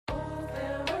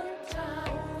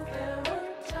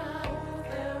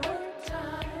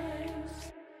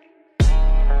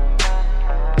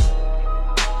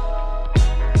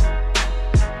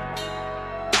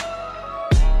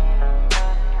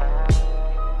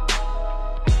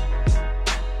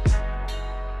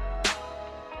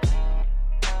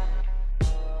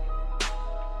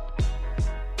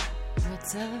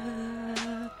What's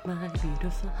up, my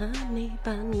beautiful honey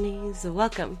bunnies?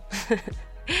 Welcome.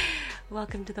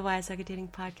 Welcome to the Why I Suck at Dating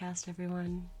podcast,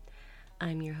 everyone.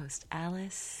 I'm your host,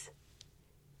 Alice.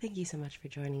 Thank you so much for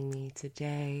joining me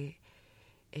today.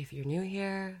 If you're new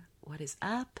here, what is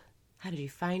up? How did you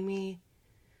find me?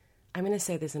 I'm going to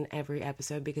say this in every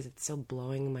episode because it's still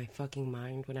blowing my fucking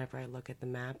mind whenever I look at the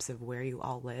maps of where you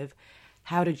all live.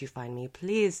 How did you find me?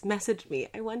 Please message me.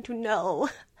 I want to know.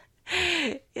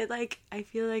 I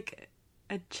feel like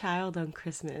a child on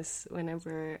Christmas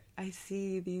whenever I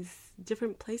see these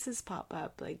different places pop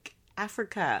up, like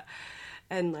Africa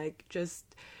and like just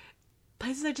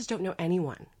places I just don't know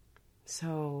anyone.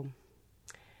 So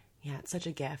yeah, it's such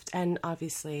a gift. And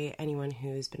obviously anyone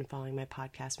who's been following my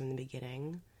podcast from the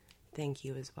beginning, thank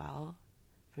you as well.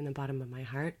 From the bottom of my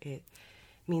heart, it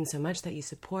means so much that you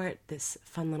support this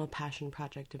fun little passion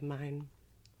project of mine,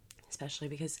 especially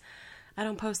because I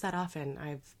don't post that often.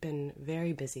 I've been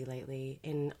very busy lately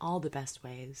in all the best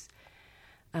ways.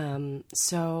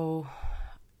 So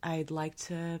I'd like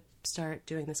to start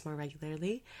doing this more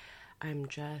regularly. I'm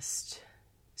just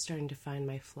starting to find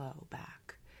my flow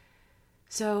back.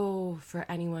 So for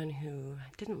anyone who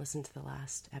didn't listen to the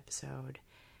last episode,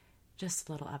 just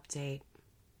a little update.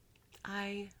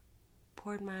 I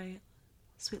poured my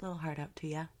sweet little heart out to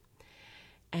you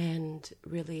and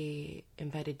really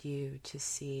invited you to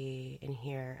see and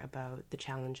hear about the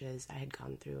challenges I had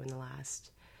gone through in the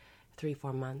last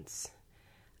 3-4 months,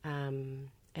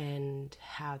 and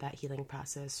how that healing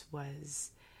process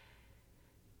was,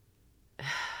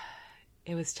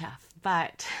 it was tough,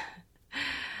 but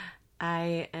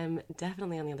I am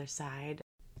definitely on the other side.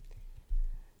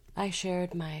 I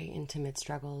shared my intimate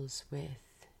struggles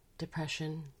with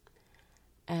depression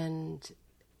and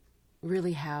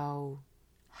really how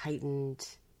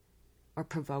heightened or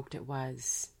provoked it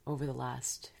was over the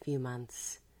last few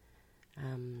months,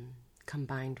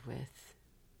 combined with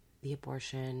the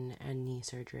abortion and knee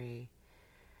surgery.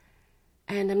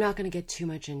 And I'm not going to get too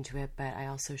much into it, but I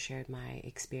also shared my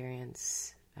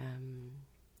experience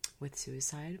with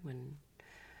suicide when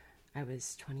I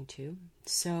was 22.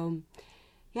 So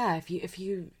yeah, if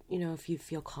you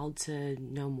feel called to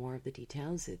know more of the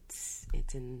details, it's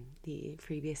in the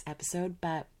previous episode,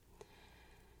 but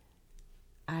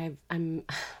I'm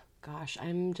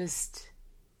just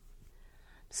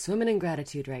swimming in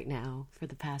gratitude right now for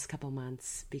the past couple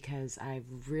months because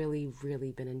I've really,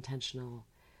 really been intentional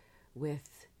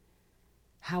with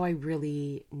how I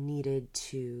really needed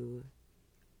to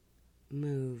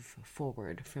move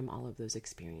forward from all of those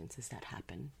experiences that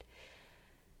happened.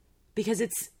 Because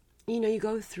it's, you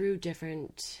go through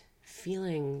different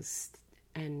feelings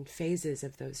and phases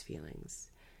of those feelings.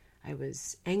 I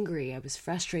was angry, I was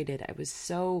frustrated, I was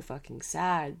so fucking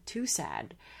sad, too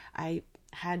sad. I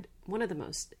had one of the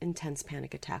most intense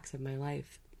panic attacks of my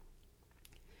life.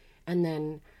 And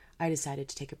then I decided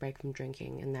to take a break from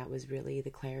drinking, and that was really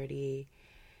the clarity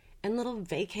and little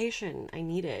vacation I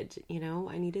needed.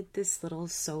 I needed this little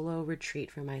solo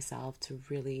retreat for myself to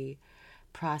really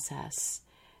process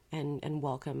and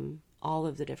welcome all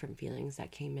of the different feelings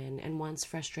that came in. And once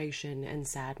frustration and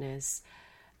sadness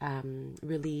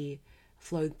really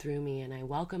flowed through me and I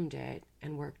welcomed it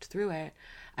and worked through it,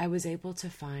 I was able to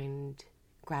find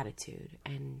gratitude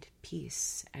and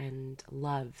peace and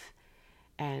love.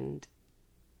 And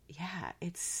yeah,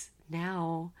 it's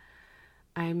now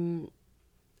I'm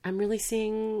really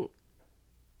seeing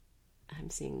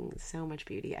so much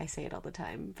beauty. I say it all the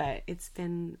time, but it's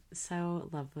been so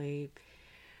lovely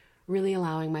really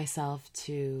allowing myself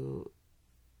to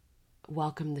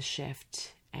welcome the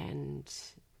shift and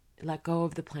let go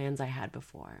of the plans I had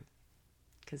before.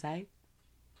 Because I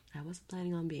wasn't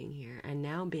planning on being here. And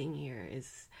now being here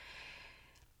is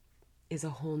a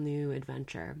whole new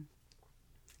adventure.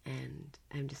 And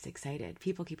I'm just excited.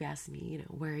 People keep asking me,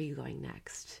 where are you going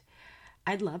next?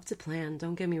 I'd love to plan.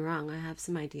 Don't get me wrong. I have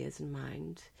some ideas in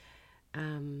mind.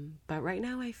 But right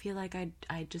now I feel like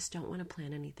I just don't want to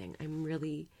plan anything. I'm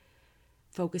really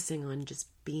focusing on just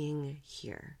being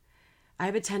here. I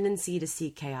have a tendency to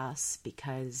seek chaos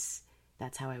because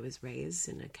that's how I was raised,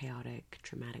 in a chaotic,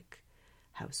 traumatic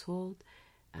household.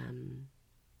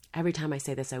 Every time I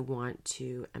say this, I want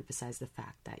to emphasize the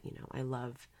fact that, I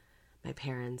love my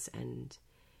parents, and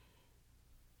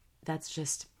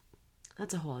that's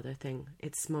a whole other thing.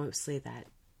 It's mostly that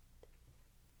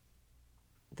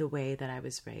the way that I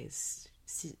was raised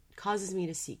causes me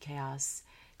to seek chaos,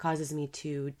 causes me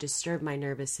to disturb my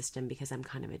nervous system because I'm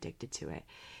kind of addicted to it,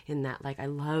 in that, I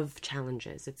love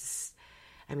challenges.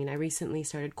 I recently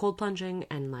started cold plunging,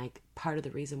 and part of the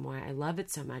reason why I love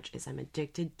it so much is I'm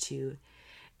addicted to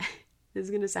This is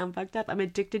going to sound fucked up. I'm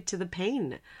addicted to the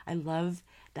pain. I love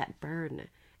that burn.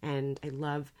 And I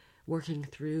love working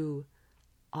through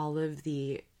all of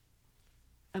the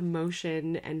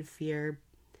emotion and fear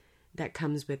that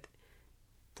comes with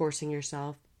forcing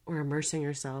yourself or immersing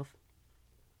yourself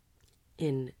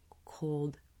in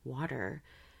cold water.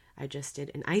 I just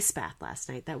did an ice bath last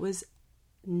night. That was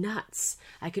nuts.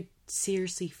 I could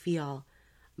seriously feel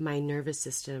my nervous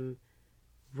system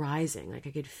rising. Like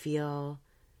I could feel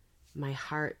my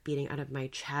heart beating out of my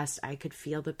chest. I could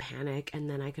feel the panic. And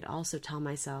then I could also tell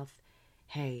myself,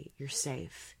 hey, you're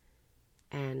safe.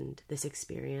 And this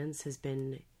experience has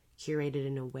been curated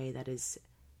in a way that is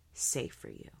safe for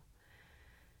you.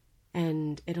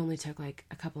 And it only took like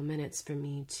a couple minutes for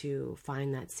me to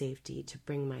find that safety, to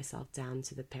bring myself down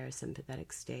to the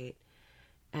parasympathetic state.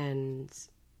 And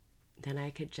then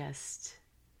I could just,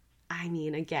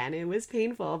 again, it was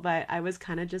painful, but I was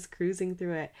kind of just cruising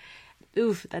through it.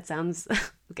 Oof, that sounds,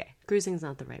 okay, cruising is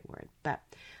not the right word, but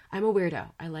I'm a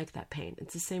weirdo. I like that pain.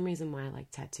 It's the same reason why I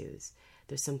like tattoos.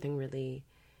 There's something really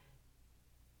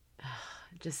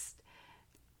just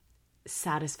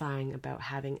satisfying about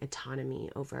having autonomy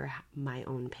over my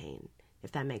own pain,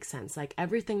 if that makes sense. Like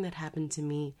everything that happened to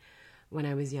me when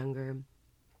I was younger,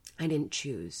 I didn't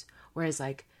choose. Whereas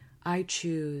like I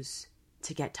choose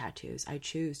to get tattoos. I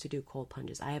choose to do cold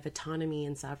plunges. I have autonomy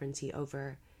and sovereignty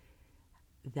over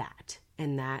that.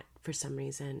 And that for some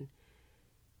reason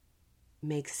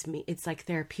makes me, it's like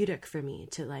therapeutic for me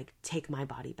to like take my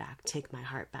body back, take my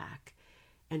heart back,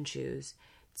 and choose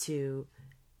to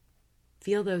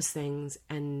feel those things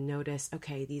and notice,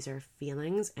 okay, these are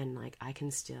feelings, and like I can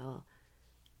still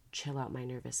chill out my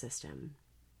nervous system.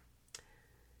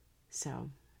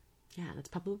 So yeah, that's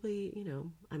probably,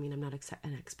 I'm not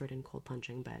an expert in cold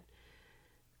plunging, but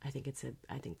I think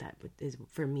that is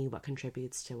for me what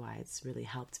contributes to why it's really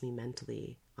helped me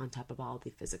mentally on top of all the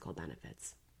physical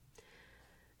benefits.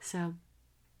 So,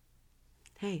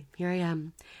 hey, here I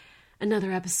am.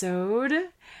 Another episode.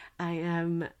 I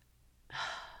am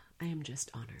just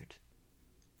honored.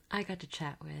 I got to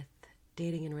chat with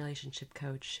dating and relationship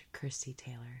coach Kirstie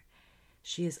Taylor.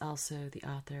 She is also the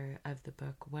author of the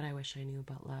book What I Wish I Knew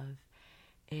About Love,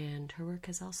 and her work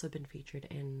has also been featured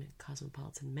in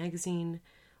Cosmopolitan Magazine,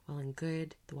 Well and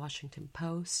Good, The Washington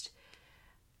Post,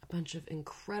 a bunch of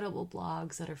incredible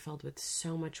blogs that are filled with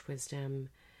so much wisdom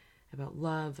about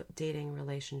love, dating,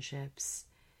 relationships.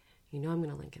 I'm going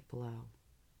to link it below.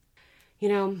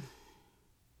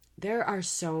 There are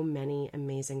so many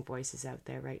amazing voices out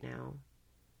there right now.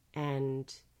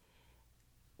 And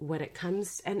when it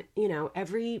comes, and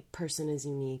every person is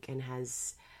unique and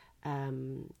has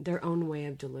their own way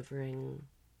of delivering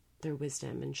their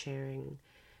wisdom and sharing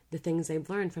the things they've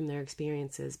learned from their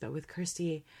experiences. But with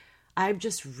Kirstie, I've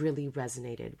just really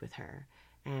resonated with her.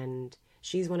 And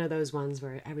she's one of those ones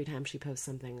where every time she posts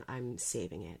something, I'm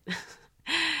saving it.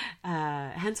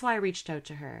 Hence why I reached out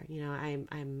to her.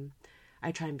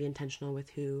 I try and be intentional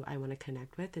with who I want to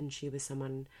connect with. And she was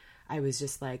someone I was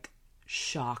just like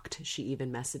shocked she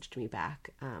even messaged me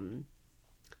back.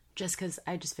 Just because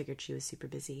I just figured she was super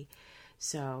busy.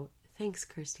 So thanks,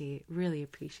 Kirstie. Really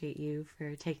appreciate you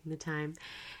for taking the time.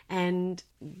 And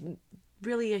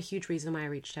really a huge reason why I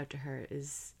reached out to her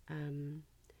is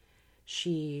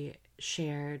she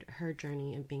shared her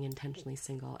journey of being intentionally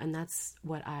single. And that's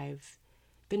what I've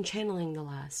been channeling the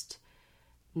last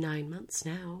 9 months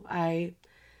now. I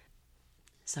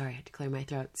had to clear my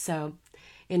throat. So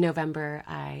in November,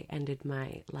 I ended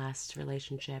my last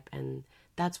relationship, and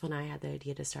that's when I had the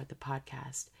idea to start the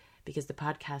podcast, because the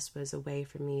podcast was a way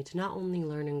for me to not only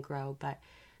learn and grow, but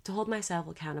to hold myself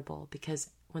accountable, because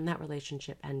when that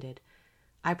relationship ended,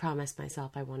 I promised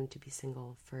myself I wanted to be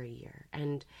single for a year.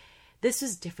 And this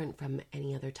is different from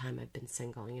any other time I've been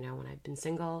single. When I've been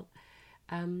single,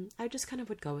 I just kind of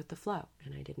would go with the flow,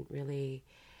 and I didn't really,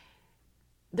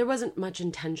 there wasn't much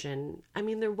intention.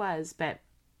 There was, but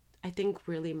I think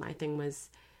really my thing was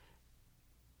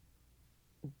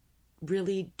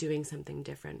really doing something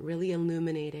different, really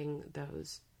illuminating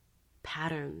those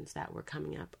patterns that were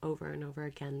coming up over and over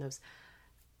again, those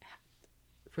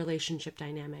relationship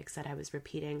dynamics that I was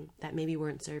repeating that maybe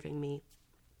weren't serving me.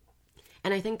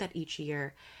 And I think that each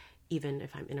year, even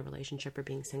if I'm in a relationship or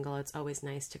being single, it's always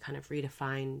nice to kind of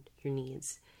redefine your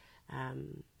needs.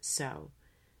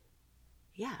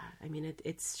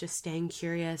 It's just staying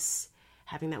curious,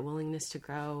 having that willingness to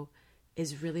grow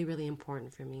is really, really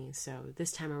important for me. So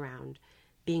this time around,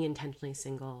 being intentionally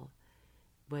single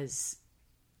was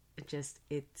just,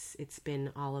 it's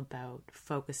been all about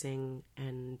focusing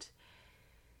and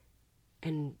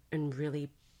really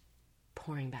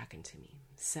pouring back into me.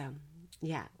 So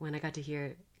yeah, when I got to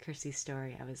hear Kirstie's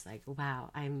story, I was like,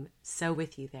 wow, I'm so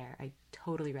with you there. I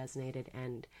totally resonated,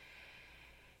 and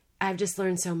I've just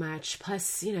learned so much.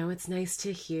 Plus, it's nice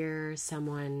to hear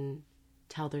someone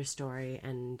tell their story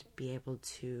and be able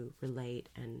to relate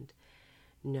and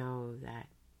know that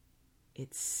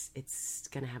it's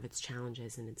going to have its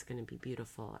challenges and it's going to be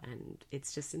beautiful, and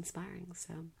it's just inspiring.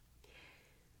 So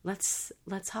let's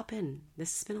hop in.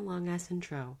 This has been a long ass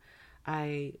intro.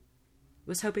 I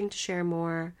was hoping to share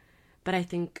more, but I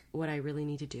think what I really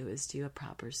need to do is do a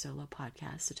proper solo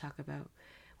podcast to talk about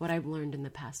what I've learned in the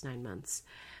past 9 months.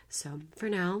 So for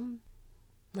now,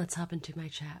 let's hop into my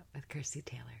chat with Kirstie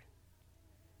Taylor.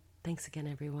 Thanks again,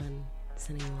 everyone.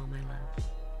 Sending you all my love.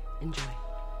 Enjoy.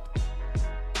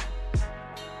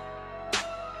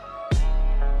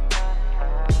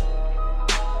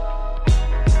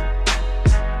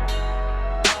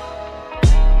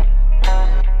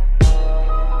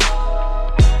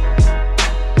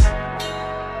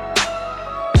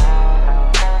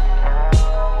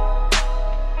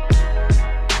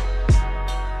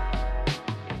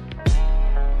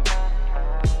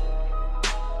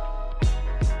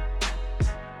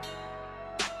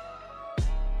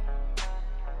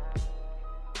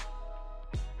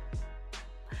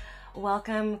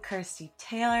 Welcome, Kirstie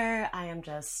Taylor.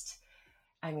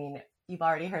 You've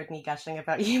already heard me gushing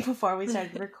about you before we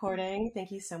started recording.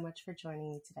 Thank you so much for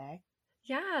joining me today.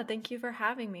 Yeah, thank you for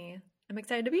having me. I'm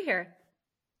excited to be here.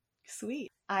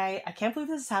 Sweet. I can't believe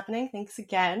this is happening. Thanks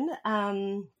again.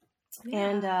 And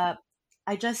I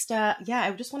just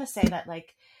want to say that,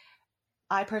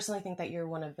 I personally think that you're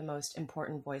one of the most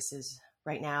important voices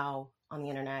right now on the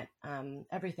internet.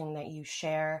 Everything that you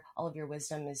share, all of your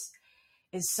wisdom is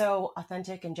so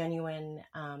authentic and genuine.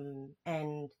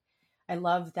 And I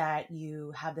love that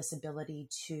you have this ability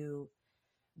to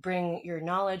bring your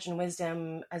knowledge and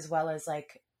wisdom, as well as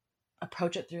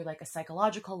approach it through a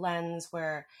psychological lens,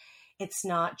 where it's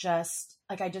not just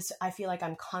I feel like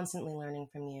I'm constantly learning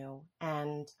from you.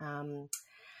 And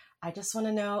I just want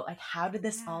to know, how did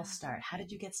this all start? How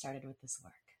did you get started with this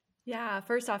work? Yeah,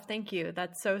 first off, thank you.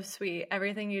 That's so sweet.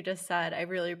 Everything you just said, I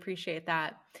really appreciate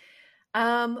that.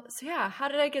 How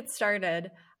did I get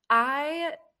started?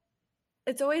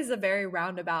 It's always a very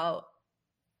roundabout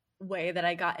way that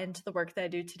I got into the work that I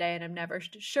do today, and I'm never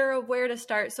sure of where to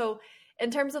start. So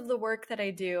in terms of the work that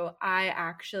I do, I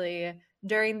actually,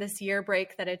 during this year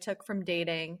break that I took from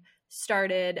dating,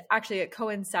 it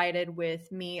coincided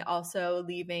with me also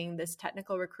leaving this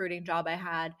technical recruiting job I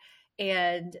had,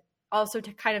 and also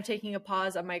to kind of taking a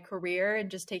pause on my career and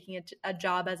just taking a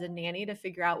job as a nanny to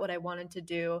figure out what I wanted to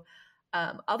do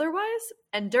otherwise.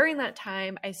 And during that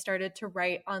time, I started to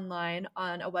write online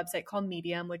on a website called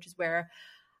Medium, which is where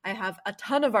I have a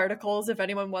ton of articles if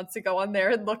anyone wants to go on there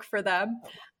and look for them.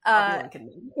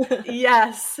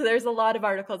 Yes, there's a lot of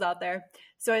articles out there.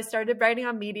 So I started writing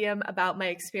on Medium about my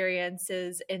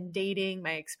experiences in dating,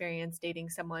 my experience dating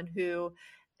someone who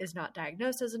is not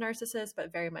diagnosed as a narcissist,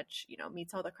 but very much,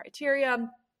 meets all the criteria,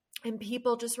 and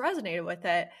people just resonated with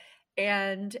it.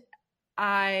 And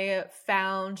I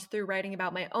found through writing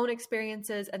about my own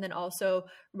experiences, and then also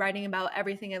writing about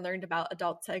everything I learned about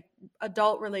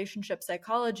adult relationship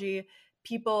psychology,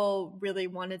 people really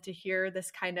wanted to hear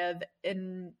this kind of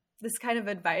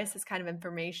advice, this kind of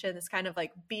information, this kind of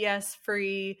BS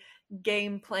free,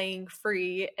 game playing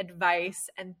free advice.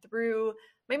 And through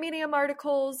my Medium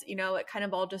articles, it kind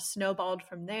of all just snowballed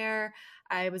from there.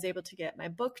 I was able to get my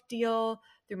book deal.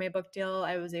 Through my book deal,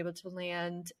 I was able to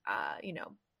land,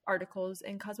 articles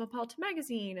in Cosmopolitan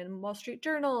magazine and Wall Street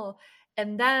Journal.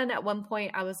 And then at one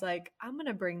point I was like, I'm going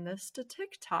to bring this to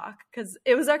TikTok, because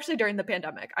it was actually during the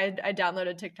pandemic. I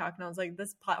downloaded TikTok and I was like,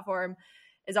 this platform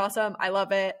is awesome. I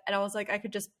love it. And I was like, I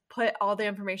could just put all the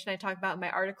information I talk about in my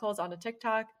articles onto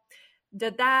TikTok.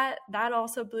 Did that. That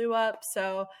also blew up.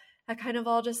 So that kind of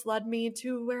all just led me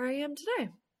to where I am today.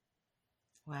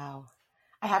 Wow.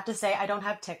 I have to say, I don't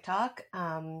have TikTok.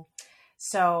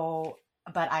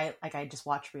 But I just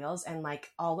watch reels, and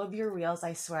all of your reels,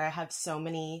 I swear I have so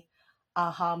many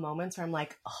aha moments where I'm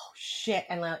like, oh shit.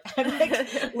 And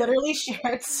I've literally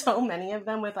shared so many of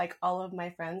them with all of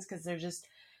my friends, because they're just,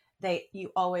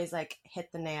 you always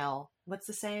hit the nail. What's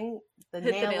the saying? Hit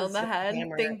the nail on the head.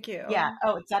 Thank you. Yeah.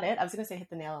 Oh, is that it? I was going to say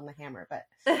hit the nail on the hammer, but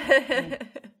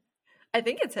I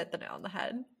think it's hit the nail on the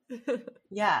head.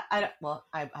 Yeah. I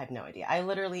have no idea. I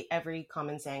literally, every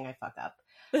common saying I fuck up.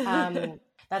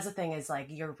 That's the thing, is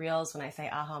your reels, when I say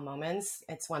aha moments,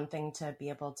 it's one thing to be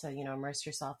able to, immerse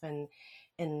yourself in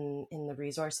the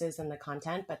resources and the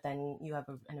content, but then you have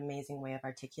an amazing way of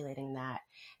articulating that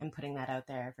and putting that out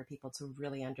there for people to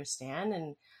really understand.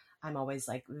 And I'm always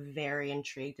like very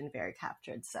intrigued and very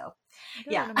captured. So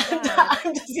Good, yeah, I'm glad.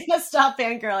 I'm just going to stop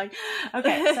fangirling.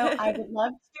 Okay. So I would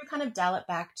love to kind of dial it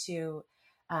back to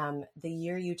the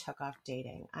year you took off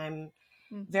dating. I'm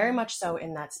very much so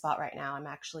in that spot right now. I'm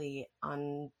actually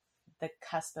on the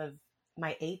cusp of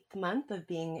my 8th month of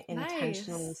being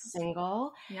intentionally Nice.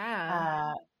 single.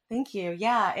 Yeah. Thank you.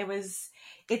 Yeah,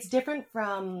 it's different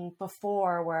from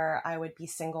before where I would be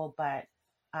single, but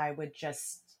I would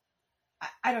just,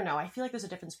 I don't know. I feel like there's a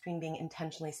difference between being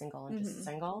intentionally single and just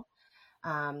single.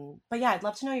 But yeah, I'd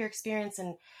love to know your experience.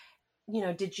 And,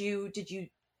 did you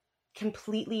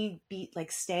completely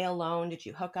stay alone? Did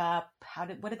you hook up?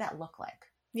 What did that look like?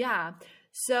 Yeah.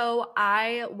 So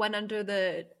I went under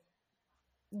the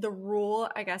rule,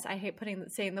 I guess. I hate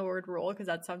saying the word rule because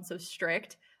that sounds so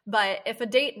strict. But if a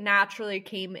date naturally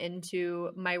came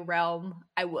into my realm,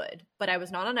 I would. But I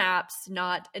was not on apps,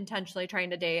 not intentionally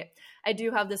trying to date. I do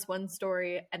have this one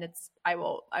story, and I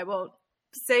won't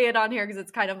say it on here because it's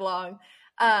kind of long.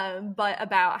 But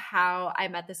about how I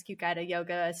met this cute guy at a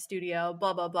yoga studio,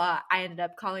 blah blah blah. I ended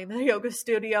up calling the yoga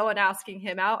studio and asking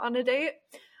him out on a date.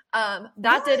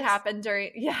 That did What? happen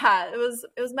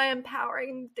it was my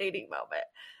empowering dating moment.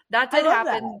 That I did love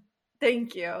that. happen.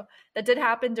 Thank you. That did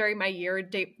happen during my year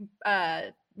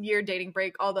dating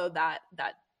break, although that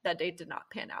date did not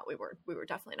pan out. We were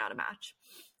definitely not a match.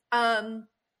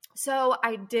 So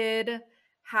I did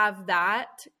have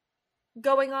that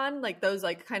going on, like those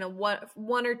like kind of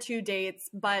one or two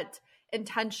dates, but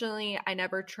intentionally I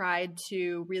never tried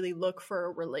to really look for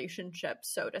a relationship,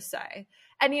 so to say.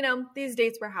 And these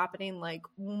dates were happening like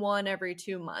one every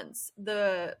 2 months.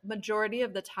 The majority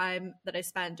of the time that I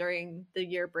spent during the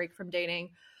year break from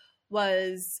dating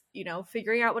was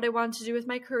figuring out what I wanted to do with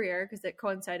my career, because it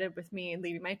coincided with me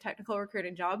leaving my technical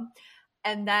recruiting job,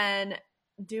 and then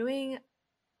doing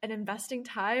and investing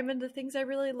time into things I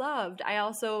really loved. I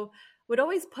also would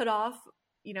always put off,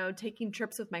 taking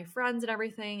trips with my friends and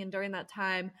everything. And during that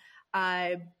time,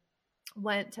 I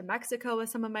went to Mexico with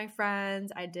some of my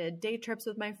friends. I did day trips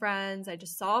with my friends. I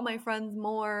just saw my friends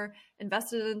more,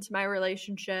 invested into my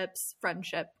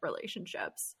friendship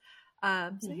relationships.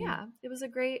 So yeah, it was a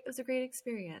great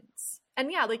experience.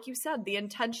 And yeah, like you said, the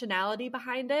intentionality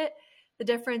behind it, the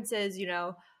difference is,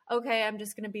 okay, I'm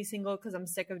just going to be single because I'm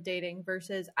sick of dating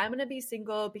versus I'm going to be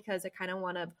single because I kind of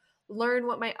want to learn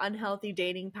what my unhealthy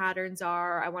dating patterns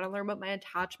are. I want to learn what my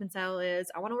attachment style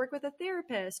is. I want to work with a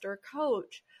therapist or a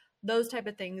coach. Those type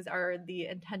of things are the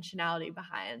intentionality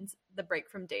behind the break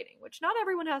from dating, which not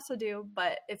everyone has to do,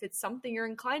 but if it's something you're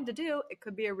inclined to do, it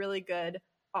could be a really good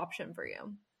option for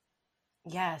you.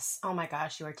 Yes. Oh my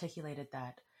gosh, you articulated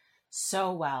that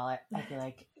so well. I feel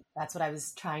like that's what I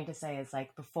was trying to say is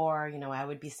like before, I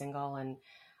would be single and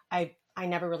I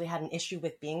never really had an issue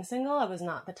with being single. I was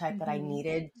not the type that I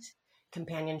needed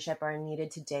companionship or I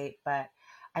needed to date, but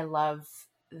I love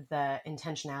the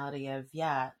intentionality of,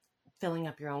 yeah, filling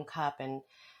up your own cup. And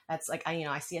that's like,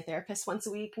 I see a therapist once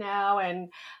a week now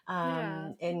Yeah.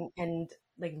 and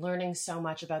like learning so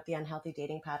much about the unhealthy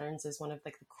dating patterns is one of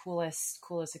like the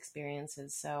coolest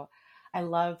experiences. So I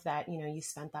love that, you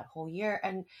spent that whole year.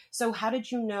 And so how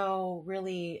did you know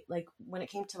really, like when it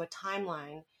came to a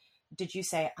timeline, did you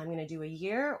say, I'm going to do a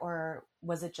year, or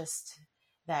was it just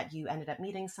that you ended up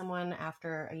meeting someone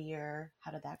after a year?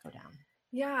 How did that go down?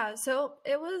 Yeah, so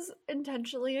it was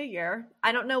intentionally a year.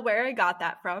 I don't know where I got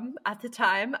that from at the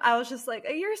time. I was just like,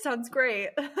 a year sounds great.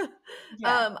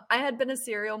 Yeah. I had been a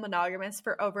serial monogamist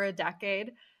for over a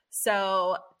decade.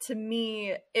 So to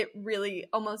me, it really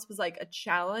almost was like a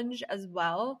challenge as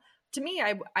well. To me,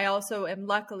 I also am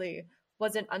luckily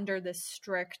wasn't under this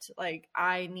strict, like,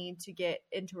 I need to get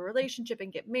into a relationship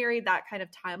and get married, that kind of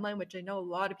timeline, which I know a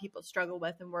lot of people struggle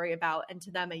with and worry about. And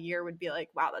to them, a year would be like,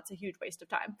 wow, that's a huge waste of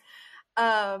time.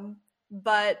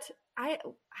 But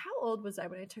how old was I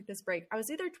when I took this break? I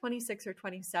was either 26 or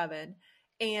 27.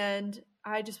 And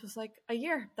I just was like, a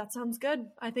year, that sounds good.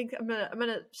 I think I'm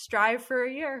gonna strive for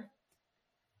a year.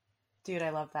 Dude, I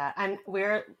love that. And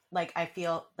we're like, I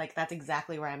feel like that's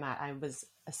exactly where I'm at. I was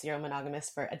a serial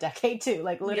monogamist for a decade too,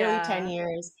 like literally 10 Yeah.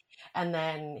 years. And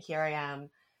then here I am,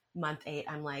 month 8.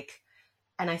 I'm like,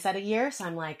 and I said a year. So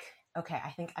I'm like, okay, I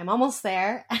think I'm almost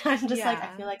there. And I'm just like, I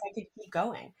Yeah. feel like I could keep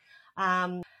going.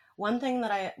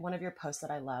 One of your posts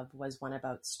that I loved was one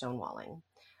about stonewalling.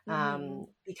 Hmm.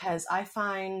 Because I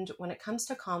find when it comes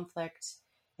to conflict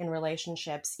in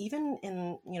relationships, even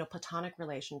in, platonic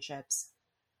relationships,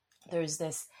 there's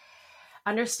this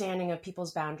understanding of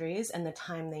people's boundaries and the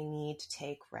time they need to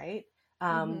take, right?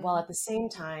 While Hmm. at the same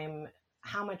time,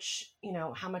 how much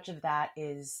of that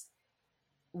is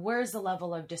where's the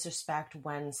level of disrespect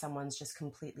when someone's just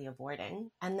completely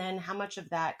avoiding? And then how much of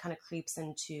that kind of creeps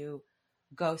into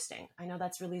ghosting? I know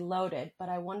that's really loaded, but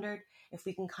I wondered if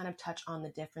we can kind of touch on the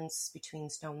difference between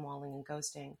stonewalling and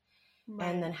ghosting,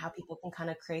 and then how people can kind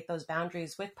of create those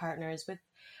boundaries with partners,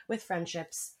 with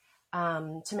friendships,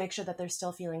 to make sure that they're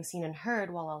still feeling seen and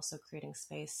heard while also creating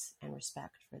space and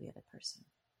respect for the other person.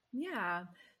 Yeah.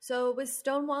 So with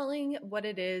stonewalling, what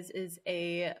it is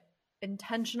a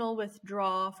intentional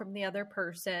withdrawal from the other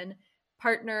person,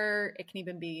 partner, it can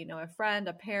even be, you know, a friend,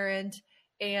 a parent,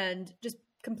 and just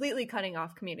completely cutting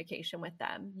off communication with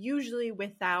them, usually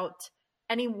without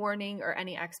any warning or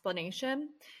any explanation.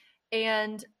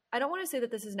 And I don't want to say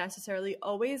that this is necessarily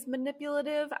always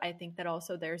manipulative. I think that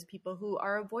also there's people who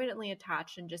are avoidantly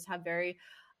attached and just have very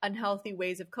unhealthy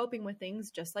ways of coping with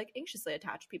things, just like anxiously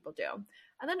attached people do.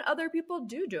 And then other people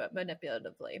do it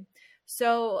manipulatively.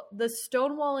 So the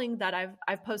stonewalling that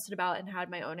I've posted about and had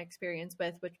my own experience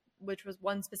with, which was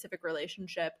one specific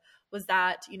relationship, was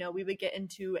that, you know, we would get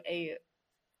into a,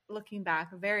 looking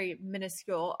back, a very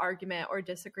minuscule argument or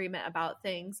disagreement about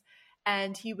things,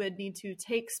 and he would need to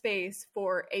take space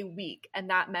for a week, and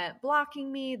that meant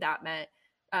blocking me, that meant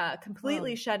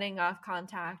completely shutting off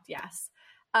contact. Yes.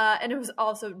 And it was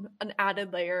also an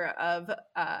added layer of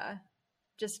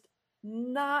just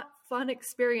not fun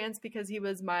experience because he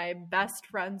was my best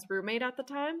friend's roommate at the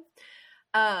time.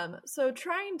 So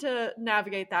trying to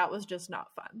navigate that was just not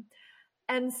fun.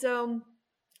 And so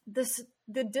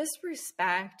the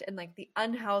disrespect and like the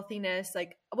unhealthiness,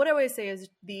 like what I always say is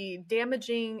the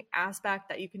damaging aspect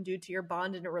that you can do to your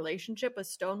bond in a relationship with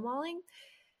stonewalling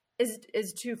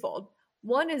is twofold.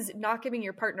 One is not giving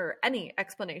your partner any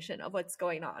explanation of what's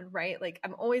going on, right? Like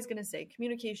I'm always going to say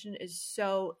communication is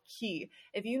so key.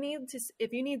 If you need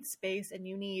space and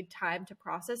you need time to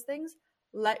process things,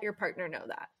 let your partner know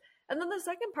that. And then the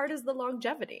second part is the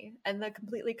longevity and the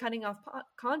completely cutting off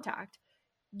contact.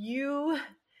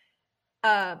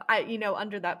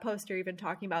 Under that post you're even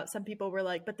talking about, some people were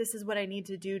like, but this is what I need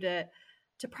to do to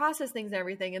process things and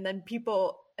everything. And then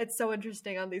people, it's so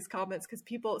interesting on these comments because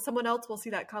someone else will see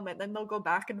that comment, then they'll go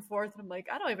back and forth. And I'm like,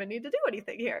 I don't even need to do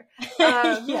anything here.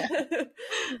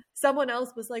 Someone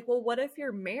else was like, well, what if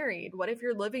you're married? What if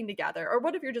you're living together? Or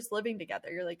what if you're just living together?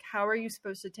 You're like, how are you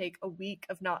supposed to take a week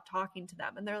of not talking to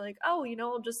them? And they're like, oh,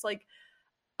 I'll just like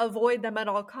avoid them at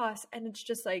all costs. And it's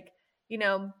just like,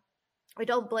 I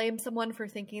don't blame someone for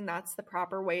thinking that's the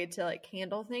proper way to like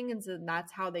handle things, and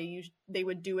that's how they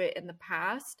would do it in the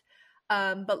past.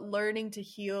 But learning to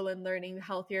heal and learning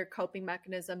healthier coping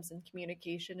mechanisms and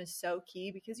communication is so key,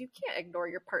 because you can't ignore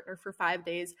your partner for 5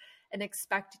 days and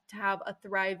expect to have a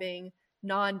thriving,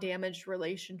 non-damaged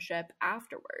relationship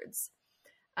afterwards.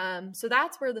 So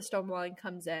that's where the stonewalling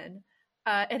comes in.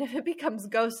 And if it becomes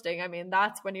ghosting, I mean,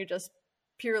 that's when you just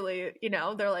purely,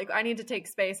 they're like, I need to take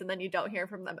space, and then you don't hear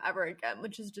from them ever again,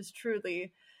 which is just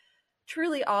truly,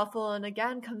 truly awful. And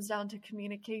again, comes down to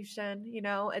communication.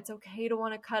 It's okay to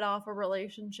want to cut off a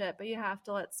relationship, but you have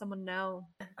to let someone know.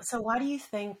 So why do you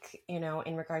think,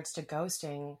 in regards to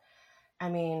ghosting, I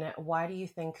mean, why do you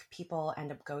think people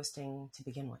end up ghosting to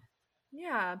begin with?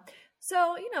 Yeah.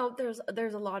 So,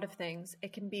 there's a lot of things.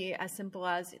 It can be as simple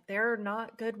as they're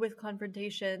not good with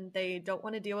confrontation. They don't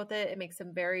want to deal with it. It makes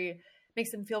them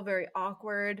feel very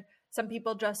awkward. Some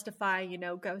people justify,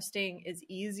 ghosting is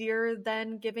easier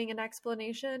than giving an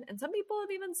explanation. And some people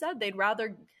have even said they'd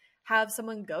rather have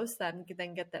someone ghost them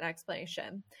than get that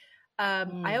explanation.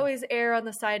 I always err on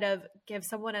the side of give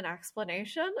someone an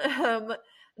explanation.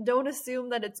 Don't assume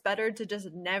that it's better to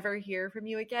just never hear from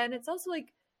you again. It's also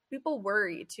like people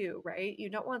worry too, right? You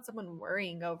don't want someone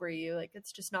worrying over you. Like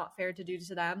it's just not fair to do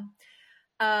to them.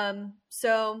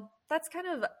 So that's kind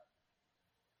of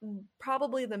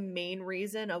probably the main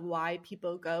reason of why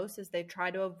people ghost, is they try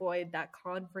to avoid that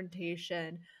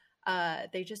confrontation.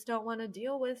 They just don't want to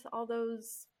deal with all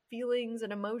those feelings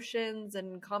and emotions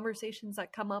and conversations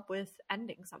that come up with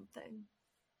ending something.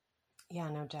 Yeah,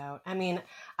 no doubt. I mean,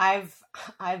 I've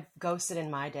ghosted in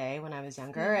my day when I was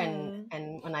younger,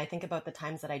 and when I think about the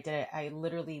times that I did it, I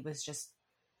literally was just,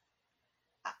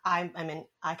 I mean,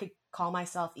 I could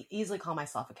easily call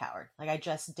myself a coward. Like I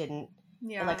just didn't.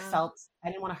 Yeah. I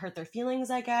didn't want to hurt their feelings,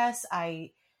 I guess.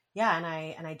 And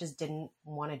I just didn't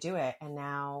want to do it. And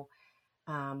now,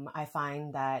 I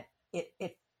find that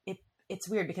it's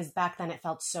weird, because back then it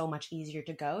felt so much easier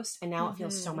to ghost, and now it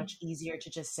feels so much easier to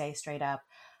just say straight up,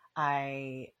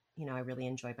 I really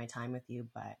enjoyed my time with you,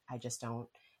 but I just don't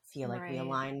feel like we Right.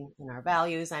 align in our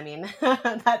values. I mean,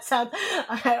 that sounds,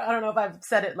 I don't know if I've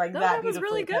said it like No, that that was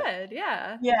beautifully, really but good.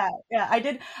 Yeah. yeah, yeah, I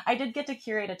did get to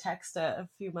curate a text a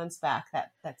few months back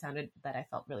that sounded, that I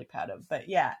felt really proud of. But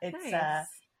yeah, it's Nice.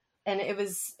 and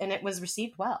it was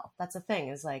received well. That's the thing,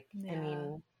 is like, I Yeah.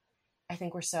 mean, I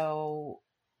think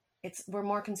we're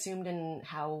more consumed in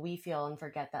how we feel and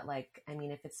forget that, like, I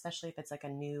mean, if it's, especially if it's like a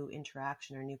new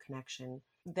interaction or new connection,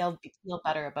 feel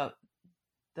better about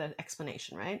the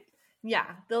explanation, right? Yeah.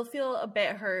 They'll feel a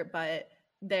bit hurt, but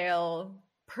they'll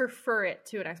prefer it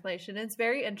to an explanation. And it's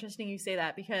very interesting you say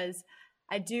that because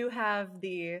I do have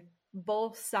the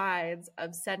both sides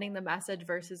of sending the message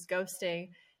versus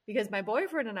ghosting because my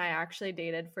boyfriend and I actually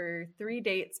dated for 3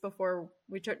 dates before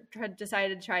we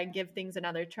decided to try and give things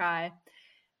another try.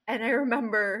 And I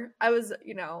remember I was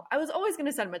always going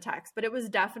to send him a text, but it was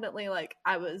definitely like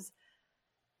I was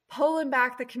pulling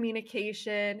back the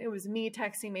communication. It was me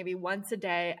texting maybe once a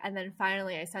day. And then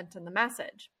finally I sent him the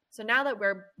message. So now that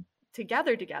we're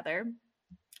together,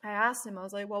 I asked him, I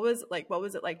was like, what was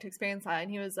it like to experience that?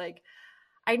 And he was like,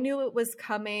 I knew it was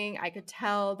coming. I could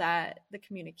tell that the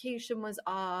communication was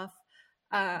off.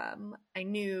 I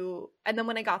knew, and then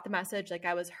when I got the message, like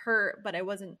I was hurt, but I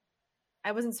wasn't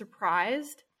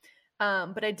surprised.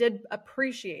 But I did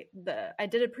appreciate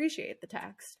the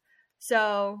text.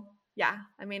 So yeah,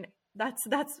 I mean, that's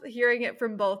hearing it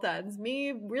from both ends.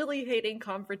 Me really hating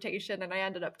confrontation, and I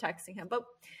ended up texting him. But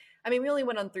I mean, we only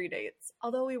went on 3 dates,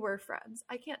 although we were friends.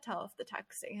 I can't tell if the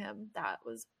texting him that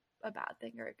was a bad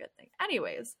thing or a good thing.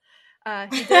 Anyways,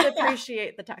 he did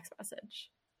appreciate the text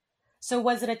message. So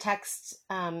was it a text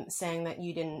saying that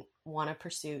you didn't want to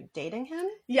pursue dating him?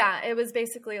 Yeah, it was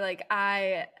basically like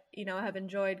have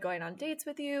enjoyed going on dates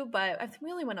with you, but I think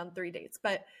we only went on 3 dates,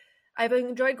 but I've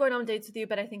enjoyed going on dates with you,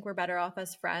 but I think we're better off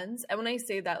as friends. And when I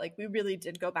say that, like we really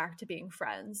did go back to being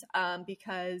friends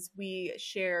because we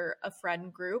share a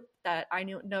friend group that I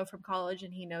know from college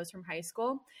and he knows from high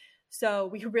school. So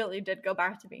we really did go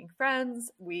back to being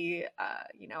friends. We,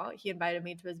 he invited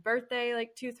me to his birthday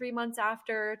like 2-3 months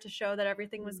after to show that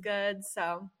everything was good.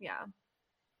 So yeah.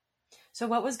 So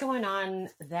what was going on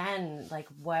then? Like,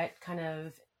 what kind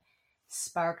of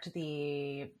sparked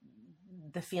the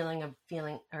feeling of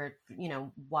feeling, or,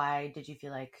 why did you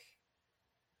feel like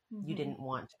you didn't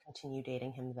want to continue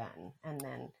dating him then? And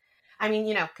then, I mean,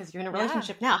 because you're in a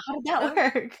relationship now. How did that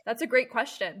work? That's a great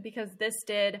question because this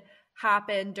did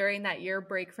happen during that year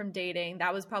break from dating.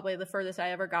 That was probably the furthest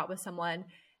I ever got with someone.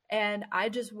 And I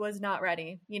just was not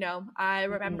ready. I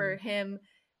remember him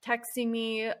texting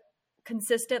me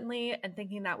consistently and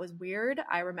thinking that was weird.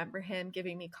 I remember him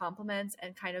giving me compliments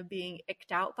and kind of being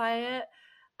icked out by it.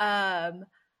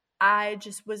 I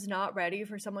just was not ready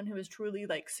for someone who was truly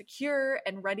like secure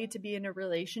and ready to be in a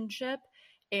relationship.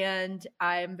 And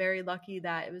I'm very lucky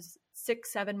that it was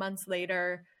 6-7 months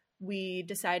later we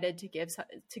decided to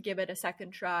give it a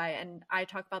second try. And I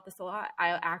talk about this a lot.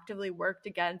 I actively worked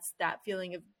against that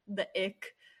feeling of the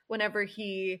ick whenever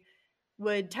he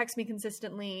would text me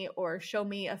consistently or show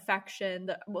me affection.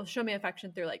 Show me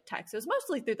affection through like text. It was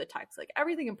mostly through the text. Like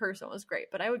everything in person was great,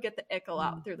 but I would get the ick a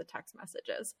lot through the text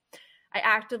messages. I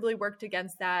actively worked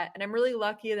against that, and I'm really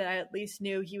lucky that I at least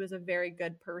knew he was a very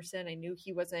good person. I knew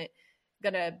he wasn't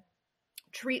gonna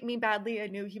treat me badly. I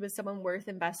knew he was someone worth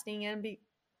investing in,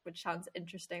 which sounds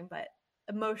interesting, but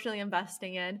emotionally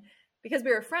investing in because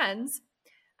we were friends.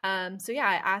 So yeah,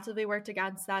 I actively worked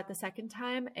against that the second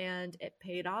time and it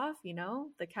paid off.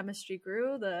 The chemistry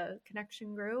grew, the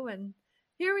connection grew, and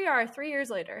here we are 3 years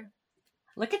later.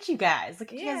 Look at you guys.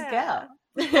 Look at you guys go.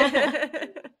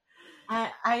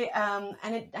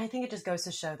 I think it just goes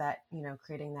to show that,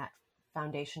 creating that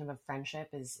foundation of a friendship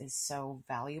is so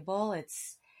valuable.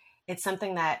 It's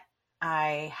something that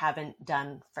I haven't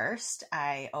done first.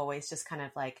 I always just kind of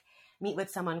like meet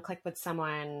with someone, click with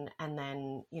someone, and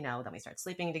then, then we start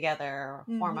sleeping together,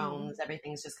 hormones,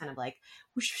 everything's just kind of like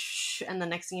whoosh, and the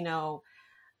next thing you know,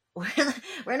 we're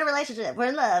in a relationship, we're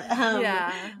in love.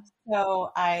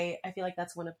 So I feel like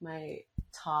that's one of my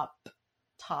top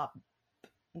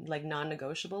like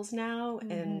non-negotiables now.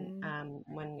 And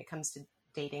when it comes to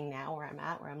dating now, where I'm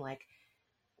at, where I'm like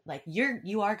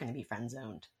you are going to be friend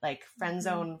zoned, like friend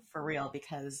zone for real,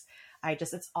 because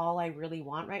it's all I really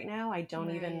want right now. I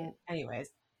don't even, anyways.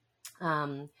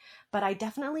 But I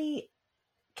definitely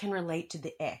can relate to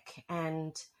the ick,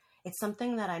 and it's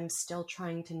something that I'm still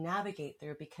trying to navigate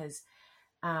through because,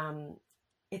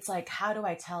 it's like, how do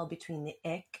I tell between the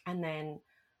ick and then,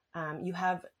 you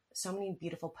have so many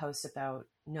beautiful posts about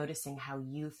noticing how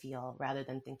you feel rather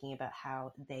than thinking about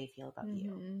how they feel about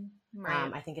you.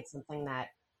 I think it's something that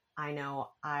I know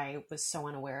I was so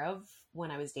unaware of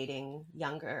when I was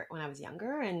younger.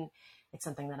 And it's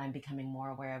something that I'm becoming more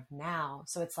aware of now.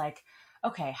 So it's like,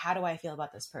 okay, how do I feel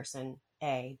about this person?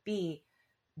 A, B,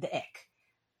 the ick.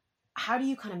 How do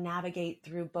you kind of navigate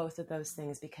through both of those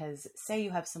things? Because say you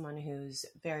have someone who's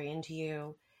very into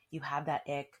you, you have that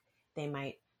ick, they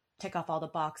might tick off all the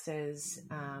boxes.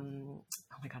 Oh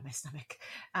my God, my stomach.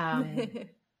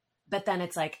 But then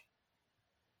it's like,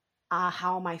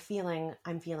 how am I feeling?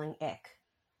 I'm feeling ick,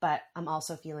 but I'm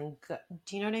also feeling good.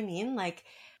 Do you know what I mean? Like,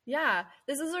 Yeah,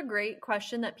 this is a great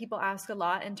question that people ask a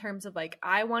lot in terms of like,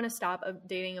 I want to stop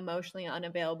dating emotionally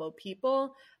unavailable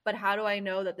people, but how do I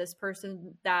know that this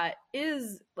person that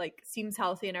is like seems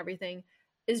healthy and everything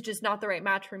is just not the right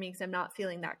match for me because I'm not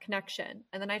feeling that connection?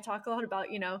 And then I talk a lot about,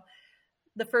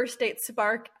 the first date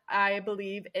spark, I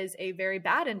believe, is a very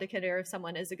bad indicator if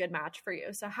someone is a good match for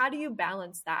you. So how do you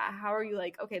balance that? How are you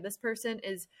like, okay, this person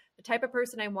is the type of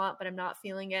person I want, but I'm not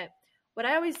feeling it? What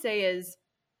I always say is,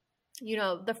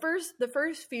 the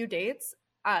first few dates,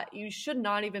 you should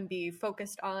not even be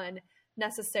focused on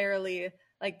necessarily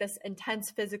like this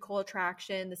intense physical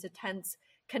attraction, this intense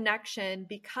connection,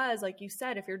 because like you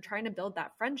said, if you're trying to build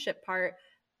that friendship part,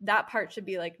 that part should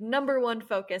be like number one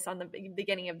focus on the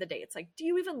beginning of the date. It's like, do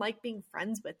you even like being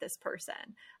friends with this person?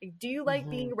 Like, do you like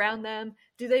being around them?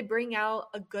 Do they bring out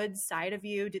a good side of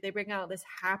you? Do they bring out this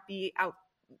happy,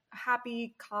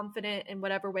 confident, in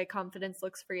whatever way confidence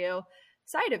looks for you,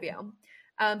 side of you?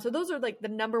 So those are like the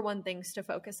number one things to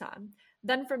focus on.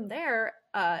 Then from there,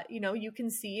 you can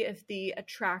see if the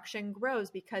attraction grows,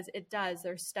 because it does.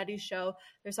 There's studies show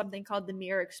there's something called the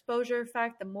mirror exposure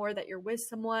effect. The more that you're with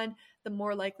someone, the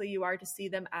more likely you are to see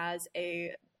them as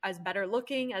better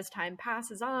looking as time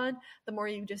passes on, the more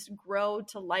you just grow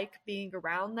to like being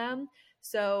around them.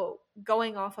 So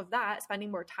going off of that, spending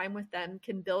more time with them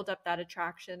can build up that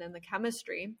attraction and the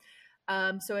chemistry.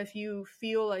 So if you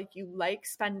feel like you like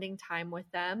spending time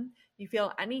with them, you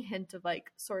feel any hint of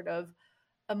like sort of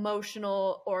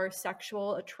emotional or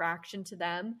sexual attraction to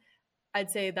them, I'd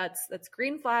say that's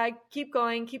green flag. Keep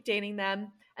going, keep dating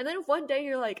them. And then if one day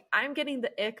you're like, I'm getting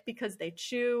the ick because they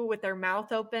chewed with their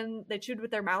mouth open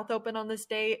on this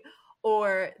date,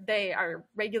 or they are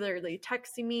regularly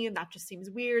texting me and that just seems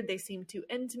weird, they seem too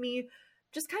into me,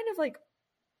 just kind of like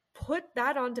put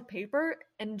that onto paper,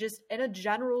 and just in a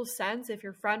general sense, if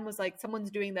your friend was like, someone's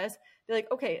doing this, be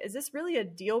like, okay, is this really a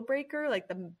deal breaker? Like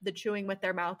the chewing with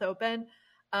their mouth open?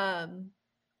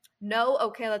 No,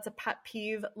 okay, that's a pet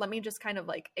peeve. Let me just kind of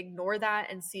like ignore that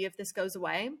and see if this goes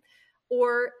away.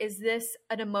 Or is this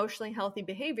an emotionally healthy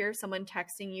behavior? Someone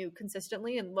texting you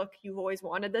consistently, and look, you've always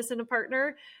wanted this in a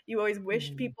partner. You always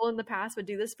wished people in the past would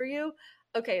do this for you.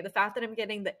 Okay, the fact that I'm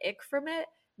getting the ick from it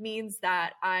means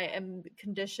that I am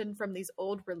conditioned from these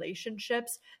old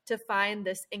relationships to find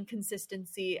this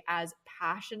inconsistency as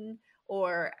passion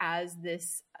or as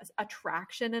this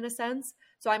attraction in a sense.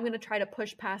 So I'm going to try to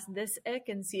push past this ick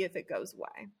and see if it goes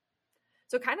away.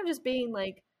 So kind of just being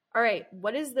like, all right,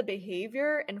 what is the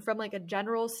behavior? And from like a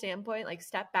general standpoint, like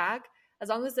step back, as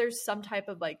long as there's some type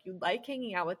of like, you like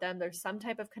hanging out with them, there's some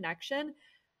type of connection,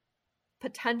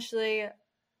 potentially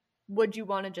would you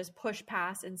want to just push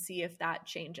past and see if that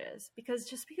changes? Because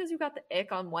just because you got the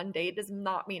ick on one date does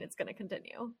not mean it's going to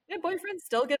continue. My boyfriend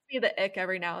still gives me the ick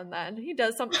every now and then. He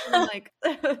does something like,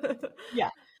 yeah,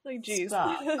 like, geez.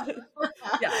 stop.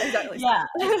 Yeah, exactly. Yeah.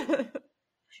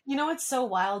 You know what's so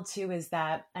wild too is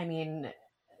that, I mean,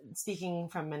 speaking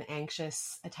from an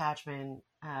anxious attachment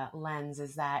lens,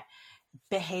 is that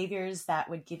behaviors that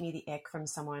would give me the ick from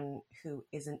someone who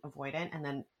isn't avoidant, and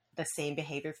then the same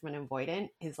behavior from an avoidant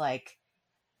is like,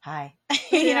 hi.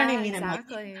 You know what I mean?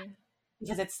 Exactly.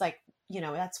 Because it's like,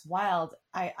 that's wild.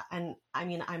 I'm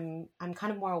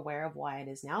kind of more aware of why it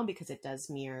is now, because it does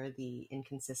mirror the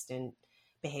inconsistent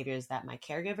behaviors that my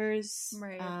caregivers,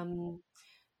 Right.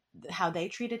 How they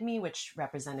treated me, which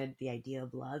represented the idea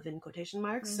of love in quotation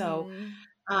marks. So,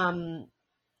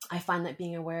 I find that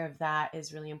being aware of that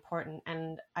is really important.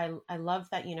 And I love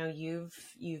that, you've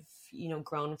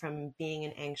grown from being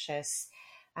an anxiously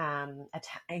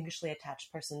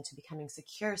attached person to becoming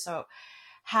secure. So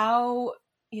how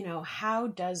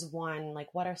does one,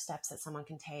 like, what are steps that someone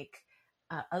can take,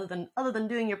 other than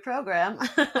doing your program,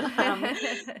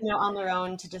 on their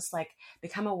own, to just like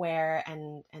become aware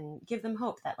and give them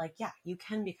hope that, like, yeah, you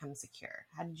can become secure.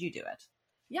 How did you do it?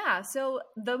 Yeah. So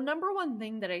the number one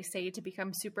thing that I say to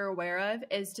become super aware of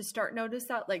is to start notice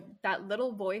that, like, that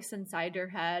little voice inside your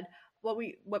head, what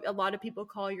a lot of people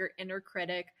call your inner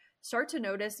critic. Start to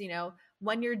notice,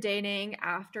 when you're dating,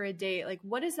 after a date, like,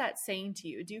 what is that saying to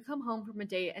you? Do you come home from a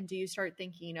date and do you start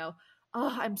thinking,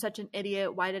 oh, I'm such an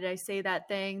idiot. Why did I say that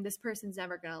thing? This person's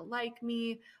never going to like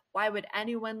me. Why would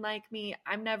anyone like me?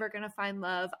 I'm never going to find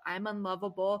love. I'm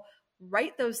unlovable.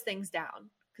 Write those things down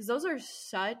because those are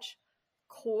such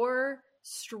core,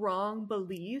 strong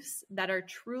beliefs that are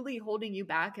truly holding you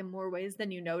back in more ways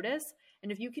than you notice.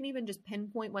 And if you can even just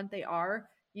pinpoint what they are,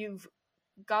 you've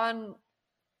gone,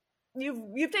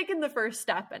 you've taken the first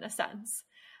step in a sense.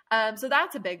 So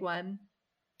that's a big one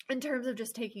in terms of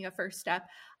just taking a first step.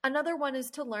 Another one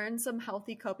is to learn some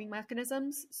healthy coping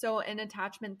mechanisms. So in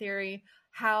attachment theory,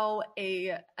 how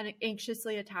an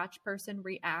anxiously attached person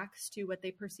reacts to what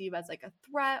they perceive as like a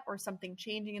threat or something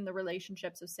changing in the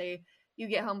relationship. So say you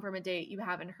get home from a date, you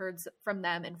haven't heard from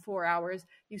them in 4 hours,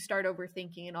 you start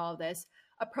overthinking and all of this.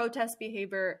 A protest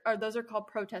behavior, or those are called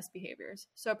protest behaviors.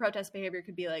 So a protest behavior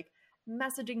could be like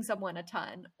messaging someone a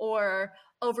ton or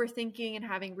overthinking and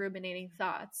having ruminating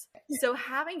thoughts. So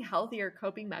having healthier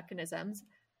coping mechanisms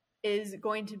is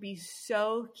going to be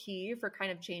so key for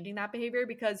kind of changing that behavior,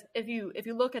 because if you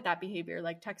look at that behavior,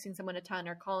 like texting someone a ton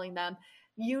or calling them,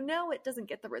 you know it doesn't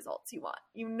get the results you want.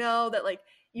 You know that like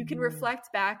you can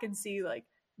reflect back and see like,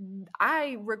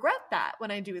 I regret that when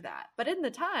I do that. But in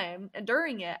the time and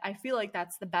during it, I feel like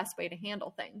that's the best way to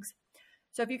handle things.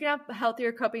 So if you can have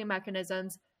healthier coping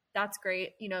mechanisms, that's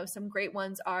great. You know, some great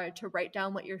ones are to write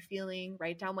down what you're feeling,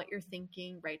 write down what you're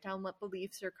thinking, write down what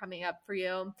beliefs are coming up for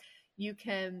you. You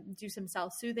can do some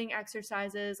self-soothing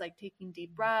exercises like taking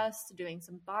deep breaths, doing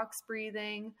some box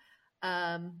breathing,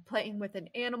 playing with an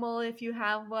animal if you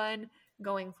have one,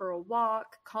 going for a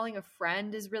walk, calling a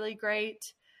friend is really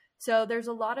great. So there's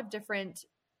a lot of different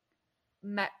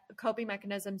coping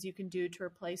mechanisms you can do to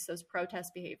replace those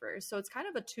protest behaviors. So it's kind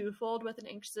of a twofold with an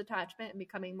anxious attachment and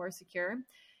becoming more secure.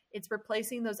 It's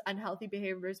replacing those unhealthy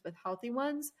behaviors with healthy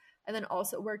ones, and then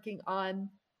also working on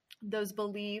those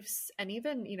beliefs. And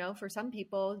even, you know, for some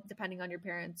people, depending on your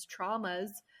parents' traumas,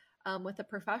 with a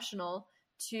professional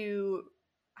to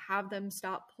have them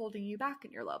stop holding you back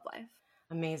in your love life.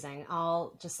 Amazing.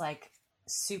 All just like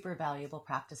super valuable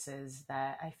practices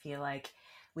that I feel like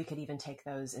we could even take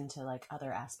those into like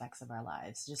other aspects of our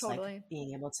lives. Just Totally. Like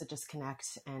being able to just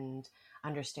connect and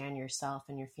understand yourself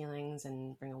and your feelings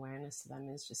and bring awareness to them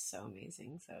is just so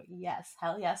amazing. So yes,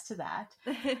 hell yes to that.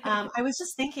 I was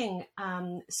just thinking,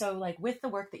 so like with the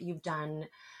work that you've done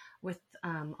with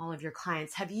all of your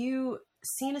clients, have you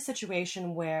seen a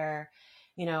situation where,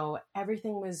 you know,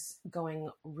 everything was going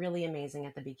really amazing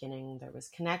at the beginning? There was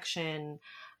connection,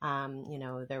 you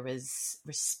know, there was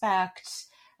respect,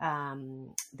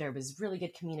 there was really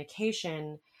good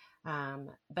communication.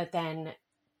 But then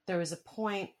there was a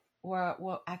point where,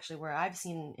 well, actually where I've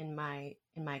seen in my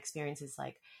experiences,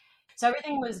 like, so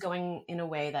everything was going in a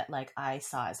way that like I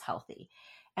saw as healthy.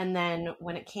 And then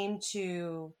when it came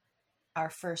to our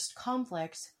first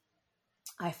conflict,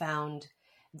 I found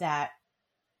that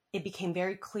it became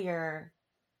very clear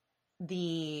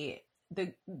the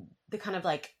kind of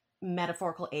like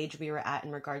metaphorical age we were at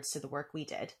in regards to the work we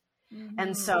did. Mm-hmm.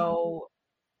 And so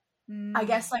I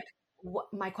guess like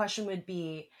my question would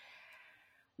be,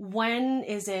 when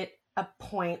is it a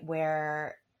point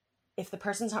where if the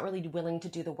person's not really willing to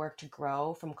do the work to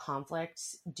grow from conflict,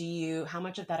 how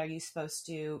much of that are you supposed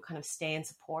to kind of stay and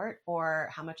support? Or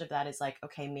how much of that is like,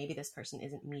 okay, maybe this person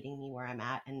isn't meeting me where I'm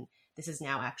at, and this is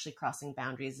now actually crossing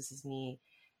boundaries. This is me,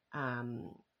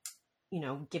 you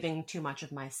know, giving too much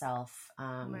of myself,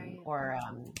 right. Or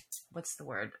what's the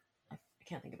word? I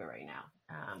can't think of it right now.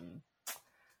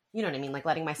 You know what I mean? Like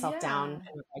letting myself down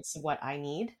in regards to what I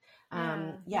need.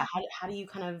 How do you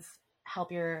kind of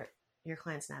help your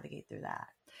clients navigate through that?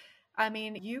 I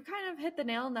mean, you kind of hit the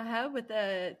nail on the head with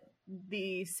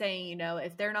the saying, you know,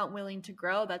 if they're not willing to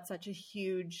grow, that's such a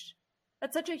huge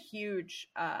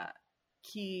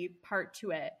key part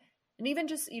to it. And even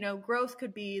just, you know, growth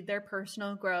could be their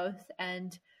personal growth.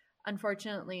 And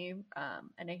unfortunately,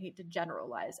 and I hate to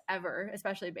generalize ever,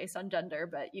 especially based on gender,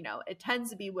 but, you know, it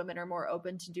tends to be women are more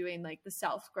open to doing like the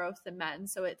self-growth than men.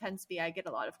 So it tends to be, I get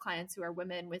a lot of clients who are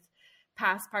women with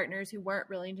past partners who weren't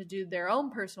willing to do their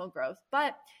own personal growth.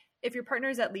 But if your partner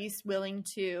is at least willing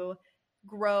to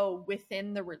grow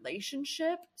within the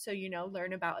relationship, so, you know,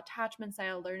 learn about attachment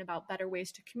style, learn about better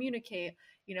ways to communicate,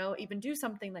 you know, even do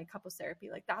something like couples therapy,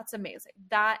 like that's amazing.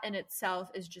 That in itself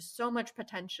is just so much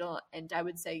potential. And I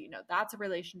would say, you know, that's a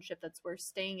relationship that's worth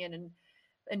staying in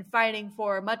and fighting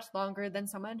for much longer than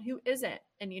someone who isn't.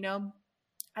 And, you know,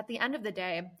 at the end of the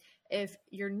day, if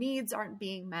your needs aren't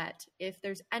being met, if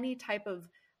there's any type of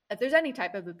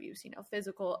abuse, you know,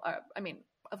 physical,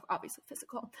 obviously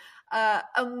physical,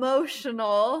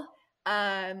 emotional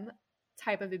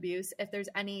type of abuse, if there's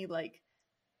any like,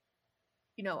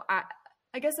 you know,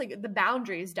 I guess like the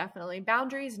boundaries, definitely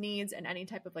boundaries, needs, and any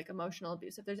type of like emotional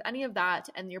abuse. If there's any of that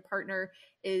and your partner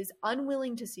is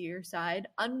unwilling to see your side,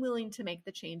 unwilling to make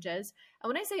the changes. And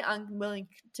when I say unwilling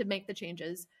to make the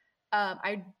changes,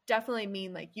 I definitely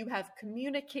mean like you have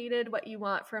communicated what you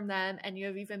want from them and you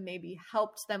have even maybe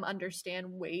helped them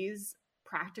understand ways,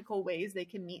 practical ways they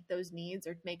can meet those needs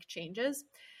or make changes.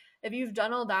 If you've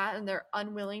done all that and they're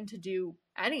unwilling to do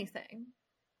anything,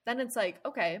 then it's like,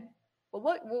 okay,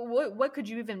 well, what could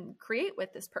you even create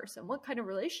with this person? What kind of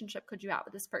relationship could you have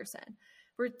with this person?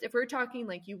 If we're talking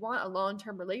like you want a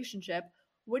long-term relationship,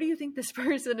 what do you think this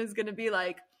person is going to be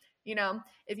like? You know,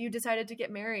 if you decided to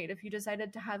get married, if you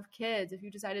decided to have kids, if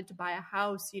you decided to buy a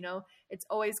house, you know, it's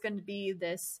always going to be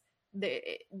this.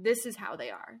 This is how they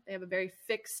are. They have a very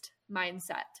fixed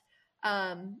mindset,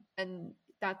 and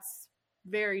that's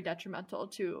very detrimental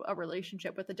to a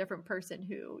relationship with a different person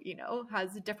who, you know,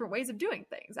 has different ways of doing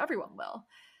things. Everyone will.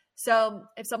 So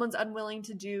if someone's unwilling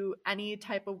to do any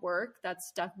type of work,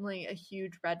 that's definitely a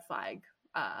huge red flag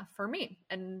for me.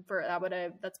 And for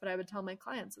that's what I would tell my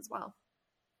clients as well.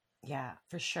 Yeah,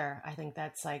 for sure. I think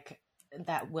that's like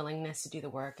that willingness to do the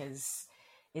work is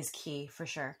key for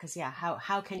sure. Because yeah,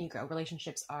 how can you grow?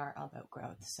 Relationships are all about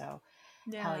growth. So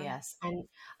hell yes. And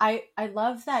I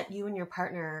love that you and your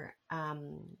partner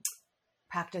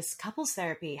practice couples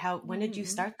therapy. When did you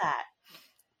start that?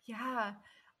 Yeah.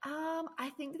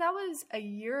 I think that was a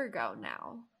year ago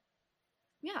now.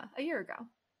 Yeah, a year ago.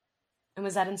 And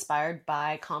was that inspired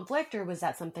by conflict or was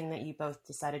that something that you both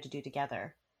decided to do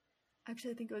together?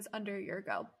 Actually, I think it was under a year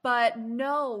ago. But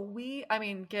no,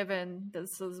 given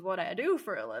this is what I do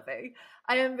for a living,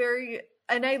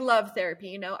 and I love therapy.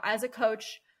 You know, as a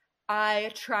coach,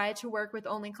 I try to work with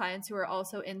only clients who are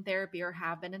also in therapy or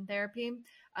have been in therapy.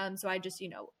 So I just, you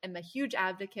know, am a huge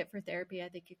advocate for therapy. I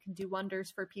think it can do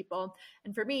wonders for people.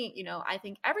 And for me, you know, I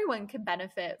think everyone can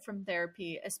benefit from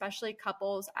therapy, especially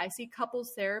couples. I see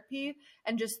couples therapy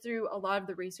and just through a lot of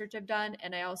the research I've done.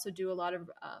 And I also do a lot of,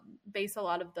 base a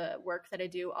lot of the work that I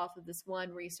do off of this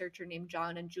one researcher named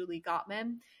John and Julie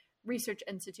Gottman Research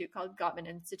Institute called Gottman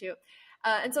Institute.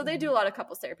 And so they do a lot of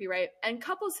couples therapy, right? And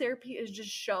couples therapy is just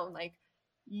shown like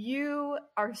you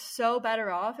are so better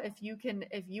off if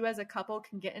you as a couple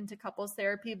can get into couples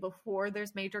therapy before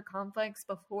there's major conflicts,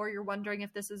 before you're wondering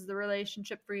if this is the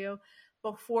relationship for you,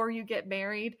 before you get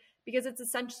married, because it's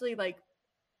essentially like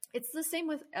it's the same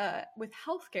with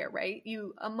healthcare, right?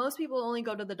 Most people only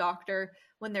go to the doctor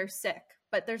when they're sick,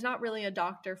 but there's not really a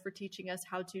doctor for teaching us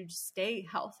how to stay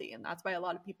healthy, and that's why a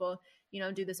lot of people, you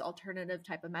know, do this alternative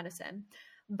type of medicine.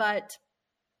 But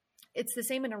it's the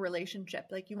same in a relationship.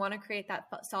 Like you want to create that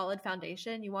solid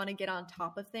foundation. You want to get on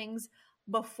top of things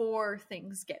before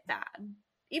things get bad.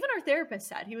 Even our therapist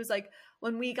said, he was like,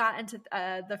 when we got into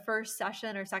the first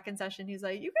session or second session, he's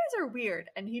like, you guys are weird.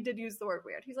 And he did use the word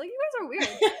weird. He's like, you guys are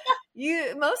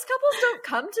weird. Most couples don't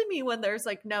come to me when there's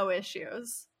like no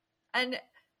issues. And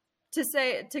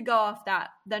to go off that,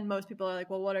 then most people are like,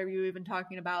 well, what are you even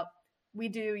talking about? We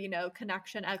do, you know,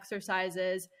 connection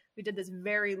exercises. We did this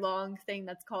very long thing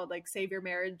that's called like save your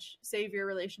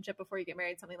relationship before you get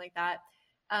married, something like that,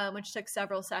 which took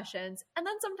several sessions. And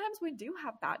then sometimes we do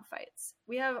have bad fights.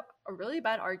 We have a really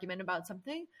bad argument about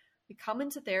something. We come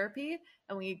into therapy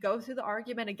and we go through the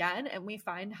argument again and we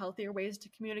find healthier ways to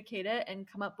communicate it and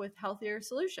come up with healthier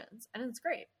solutions. And it's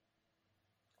great.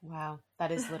 Wow,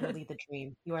 that is literally the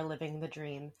dream. You are living the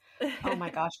dream. Oh my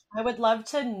gosh. I would love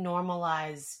to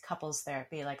normalize couples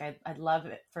therapy. Like I'd love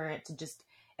it for it to just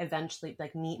eventually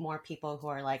like meet more people who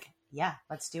are like, yeah,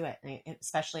 let's do it.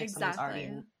 Especially if someone's already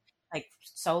in like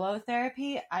solo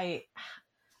therapy.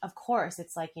 Of course,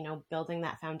 it's like, you know, building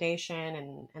that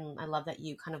foundation and I love that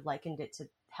you kind of likened it to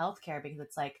healthcare because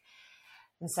it's like,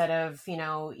 instead of, you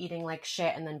know, eating like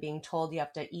shit and then being told you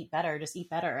have to eat better, just eat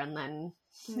better. And then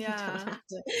you don't have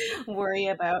to worry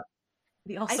about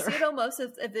the ulcer. I see it almost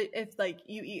as if like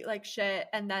you eat like shit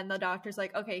and then the doctor's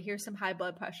like, okay, here's some high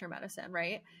blood pressure medicine,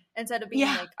 right? Instead of being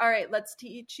like, all right, let's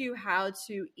teach you how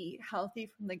to eat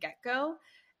healthy from the get-go.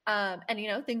 And, you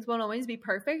know, things won't always be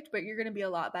perfect, but you're going to be a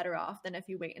lot better off than if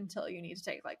you wait until you need to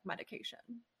take like medication.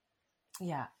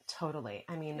 Yeah, totally.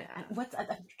 I mean,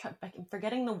 I'm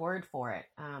forgetting the word for it.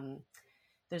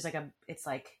 There's like it's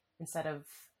like instead of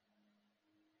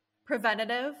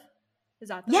preventative. Is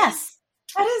that the yes,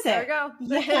 word? That is there it. There we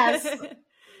go. Yes.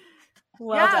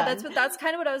 Well done. That's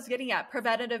kind of what I was getting at.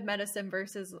 Preventative medicine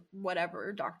versus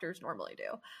whatever doctors normally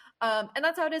do. And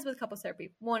that's how it is with couples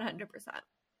therapy. 100%.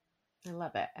 I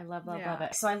love it. I love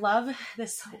it. So I love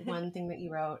this one thing that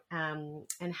you wrote, and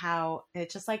how it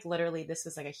just like literally, this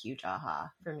was like a huge aha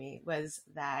for me was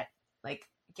that like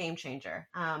game changer.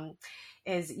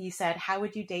 Is you said, how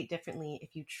would you date differently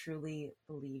if you truly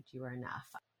believed you were enough?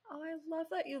 Oh, I love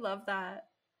that you love that.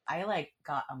 I like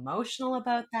got emotional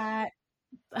about that.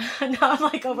 Now I'm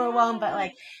like overwhelmed, but Yeah.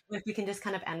 like if we can just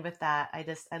kind of end with that,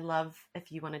 I love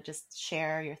if you want to just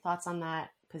share your thoughts on that,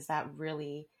 because that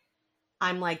really,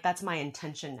 I'm like, that's my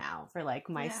intention now for like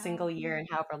my Yeah. single year and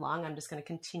however long, I'm just going to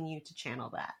continue to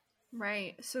channel that.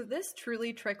 Right. So this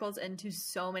truly trickles into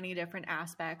so many different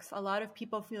aspects. A lot of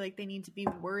people feel like they need to be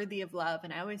worthy of love.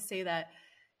 And I always say that,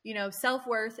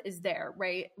 self-worth is there,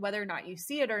 right? Whether or not you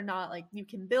see it or not, like you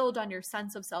can build on your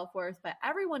sense of self-worth, but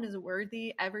everyone is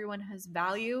worthy. Everyone has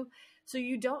value. So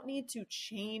you don't need to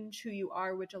change who you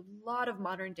are, which a lot of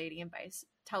modern dating advice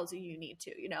tells you need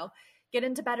to, get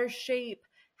into better shape,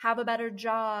 have a better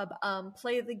job,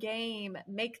 play the game,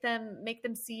 make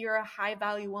them see you're a high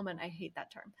value woman. I hate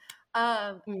that term. It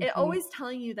Mm-hmm. always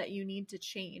telling you that you need to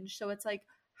change. So it's like,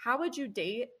 how would you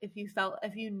date if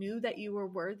you knew that you were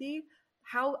worthy?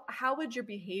 How would your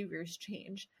behaviors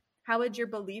change? How would your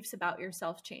beliefs about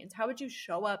yourself change? How would you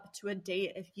show up to a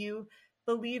date if you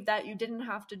believed that you didn't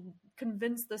have to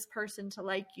convince this person to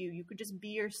like you? You could just be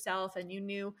yourself, and you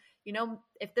knew,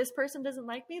 if this person doesn't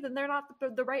like me, then they're not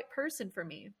the right person for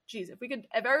me. Geez, if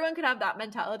everyone could have that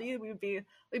mentality, we'd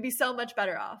be so much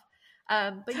better off.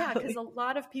 But yeah, because a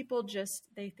lot of people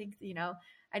they think,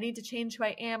 I need to change who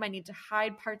I am. I need to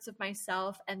hide parts of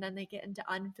myself. And then they get into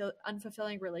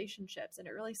unfulfilling relationships. And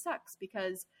it really sucks,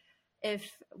 because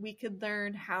if we could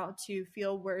learn how to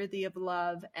feel worthy of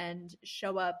love and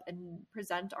show up and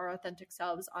present our authentic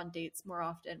selves on dates more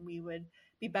often, we would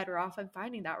be better off in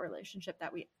finding that relationship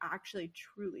that we actually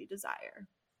truly desire.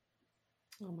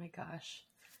 Oh my gosh.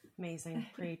 Amazing.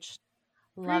 Preach.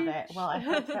 Love it. Preach. Well, I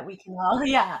hope that we can all,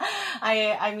 yeah.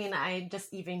 I mean, I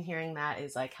just, even hearing that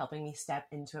is like helping me step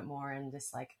into it more and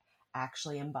just like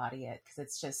actually embody it. Cause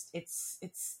it's just,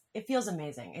 it feels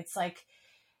amazing. It's like,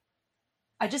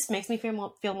 it just makes me feel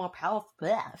more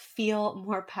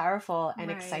powerful and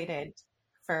Right. excited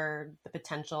for the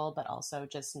potential, but also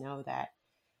just know that,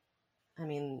 I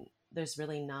mean, there's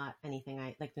really not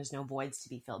anything there's no voids to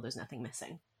be filled. There's nothing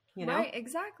missing, Right,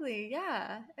 exactly.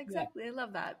 Yeah, Yeah. exactly. I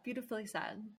love that. Beautifully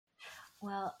said.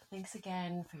 Well, thanks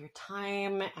again for your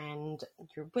time and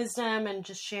your wisdom and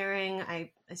just sharing.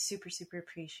 I super, super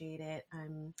appreciate it.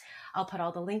 I'll put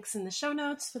all the links in the show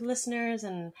notes for the listeners.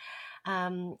 And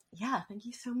yeah, thank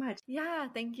you so much. Yeah,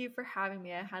 thank you for having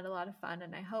me. I had a lot of fun,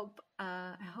 and I hope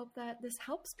that this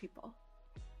helps people.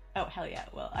 Oh, hell yeah.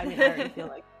 Well, I mean, I already feel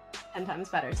like 10 times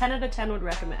better. 10 out of 10 would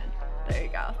recommend. There you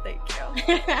go. Thank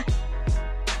you.